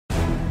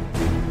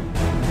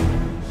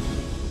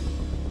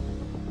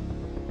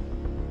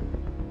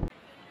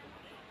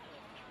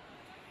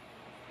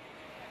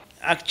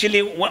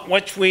actually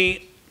what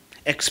we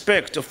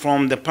expect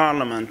from the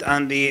parliament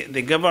and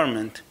the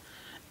government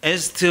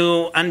is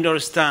to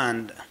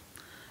understand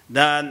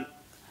that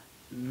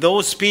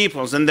those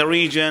peoples in the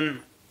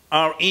region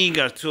are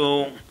eager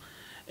to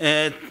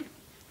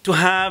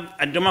have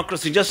a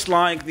democracy just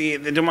like the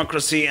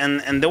democracy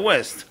in the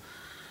West.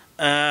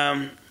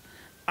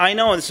 I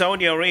know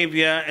Saudi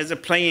Arabia is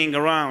playing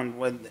around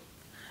with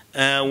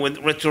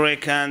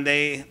rhetoric, and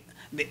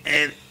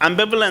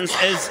ambivalence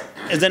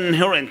is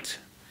inherent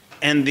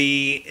in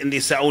the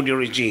Saudi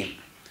regime,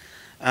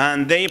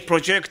 and they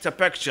project a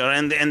picture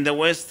in the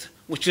West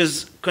which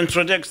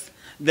contradicts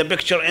the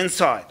picture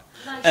inside.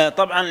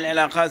 طبعا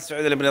العلاقات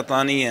السعودية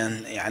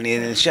البريطانية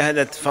يعني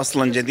شهدت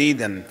فصلا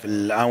جديدا في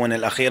الآونة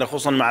الأخيرة،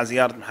 خصوصا مع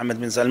زيارة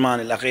محمد بن سلمان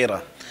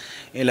الأخيرة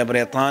إلى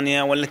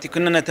بريطانيا، والتي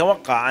كنا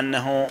نتوقع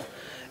أنه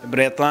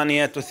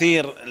بريطانيا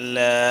تثير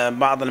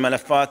بعض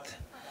الملفات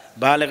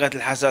بالغة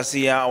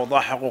الحساسية،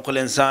 أوضاع حقوق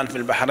الإنسان في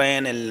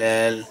البحرين،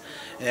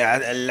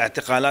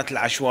 الاعتقالات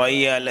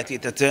العشوائية التي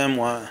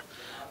تتم،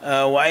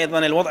 وأيضا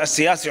الوضع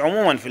السياسي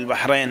عموما في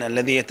البحرين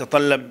الذي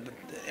يتطلب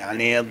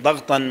يعني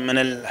ضغطا من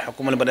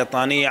الحكومة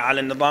البريطانية على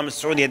النظام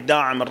السعودي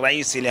الداعم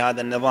الرئيسي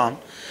لهذا النظام،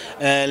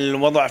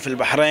 الوضع في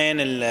البحرين،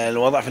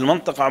 الوضع في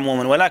المنطقة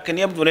عموما. ولكن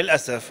يبدو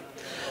للأسف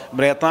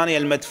بريطانيا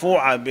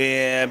المدفوعة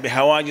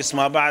بهواجس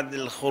ما بعد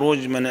الخروج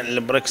من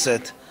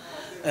البريكسيت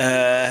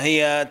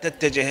هي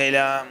تتجه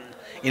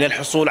إلى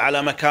الحصول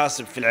على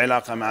مكاسب في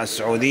العلاقة مع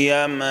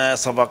السعودية،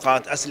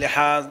 صفقات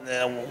أسلحة،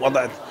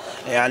 وضع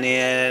يعني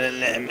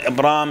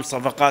إبرام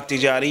صفقات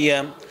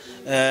تجارية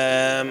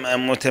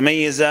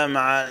متميزة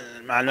مع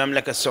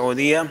المملكة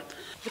السعودية.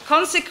 The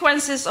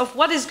consequences of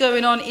what is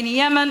going on in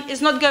Yemen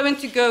is not going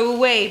to go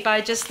away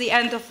by just the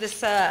end of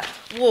this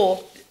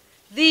war.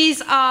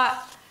 These are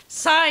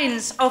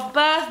signs of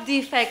birth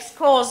defects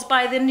caused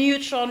by the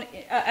neutron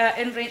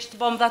enriched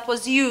bomb that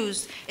was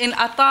used in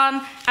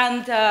Atan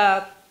and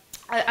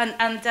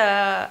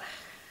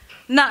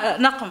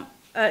Naqm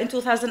in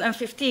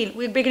 2015.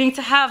 We're beginning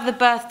to have the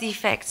birth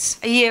defects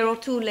a year or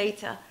two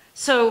later.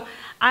 So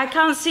I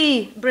can't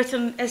see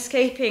Britain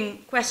escaping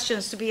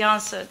questions to be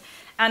answered.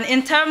 And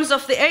in terms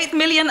of the 8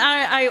 million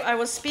I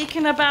was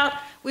speaking about,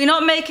 we're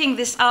not making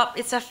this up,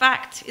 it's a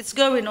fact, it's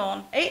going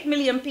on. 8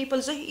 million people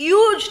is a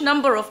huge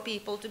number of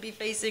people to be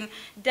facing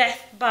death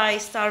by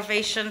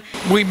starvation.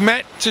 We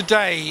met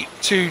today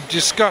to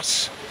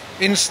discuss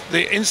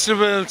the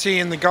instability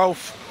in the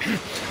Gulf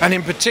and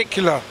in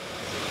particular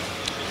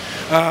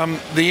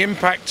the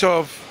impact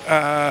of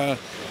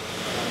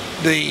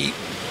the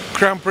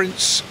Crown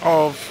Prince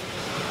of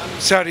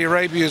Saudi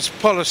Arabia's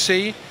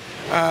policy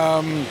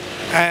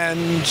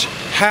and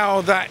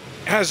how that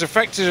has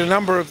affected a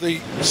number of the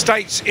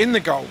states in the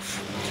Gulf.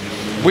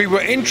 We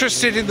were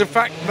interested in the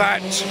fact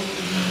that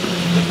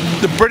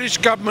the British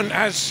government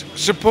has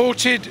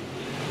supported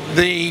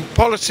the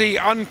policy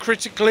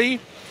uncritically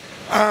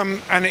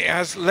and it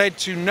has led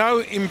to no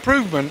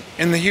improvement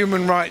in the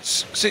human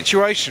rights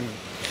situation.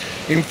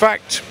 In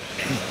fact,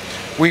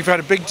 we've had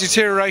a big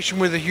deterioration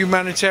with the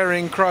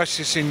humanitarian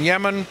crisis in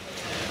Yemen.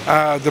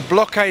 The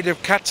blockade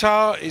of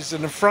Qatar is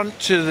an affront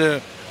to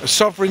the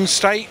sovereign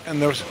state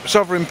and the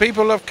sovereign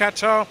people of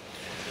Qatar.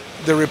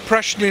 The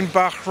repression in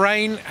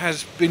Bahrain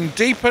has been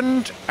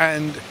deepened,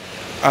 and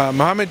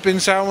Mohammed bin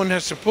Salman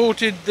has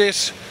supported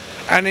this.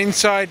 And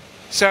inside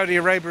Saudi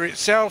Arabia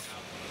itself,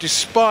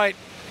 despite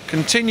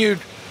continued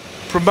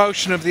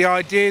promotion of the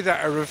idea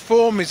that a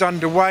reform is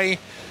underway,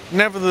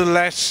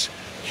 nevertheless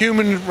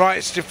human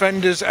rights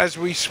defenders as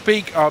we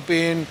speak are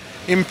being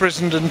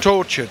imprisoned and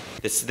tortured.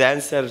 The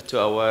answer to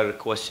our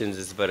questions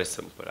is very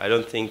simple. I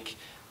don't think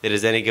there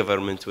is any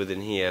government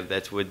within here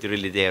that would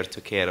really dare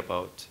to care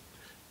about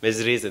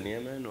miseries in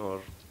Yemen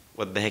or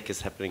what the heck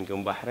is happening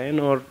in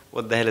Bahrain or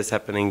what the hell is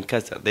happening in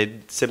Qatar. They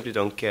simply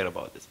don't care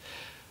about this.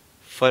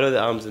 Follow the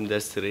arms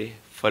industry,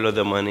 follow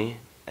the money,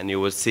 and you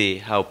will see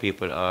how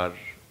people are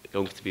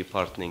going to be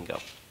partnering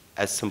up.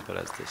 As simple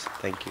as this.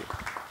 Thank you.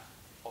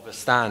 Of a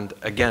stand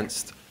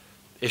against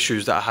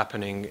issues that are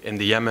happening in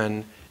the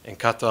Yemen, in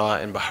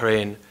Qatar, in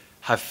Bahrain,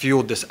 have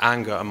fueled this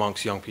anger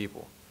amongst young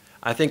people.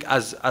 I think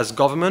as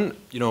government,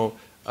 you know,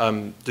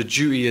 the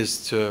duty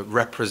is to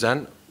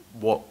represent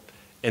what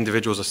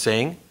individuals are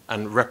saying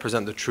and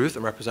represent the truth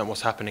and represent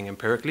what's happening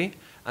empirically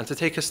and to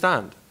take a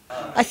stand.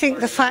 I think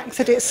the fact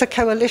that it's a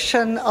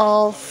coalition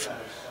of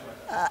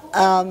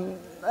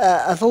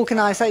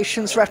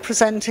organisations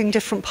representing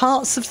different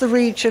parts of the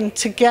region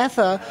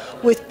together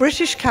with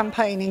British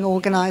campaigning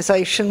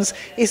organisations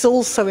is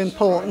also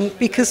important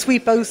because we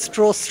both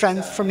draw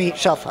strength from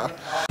each other.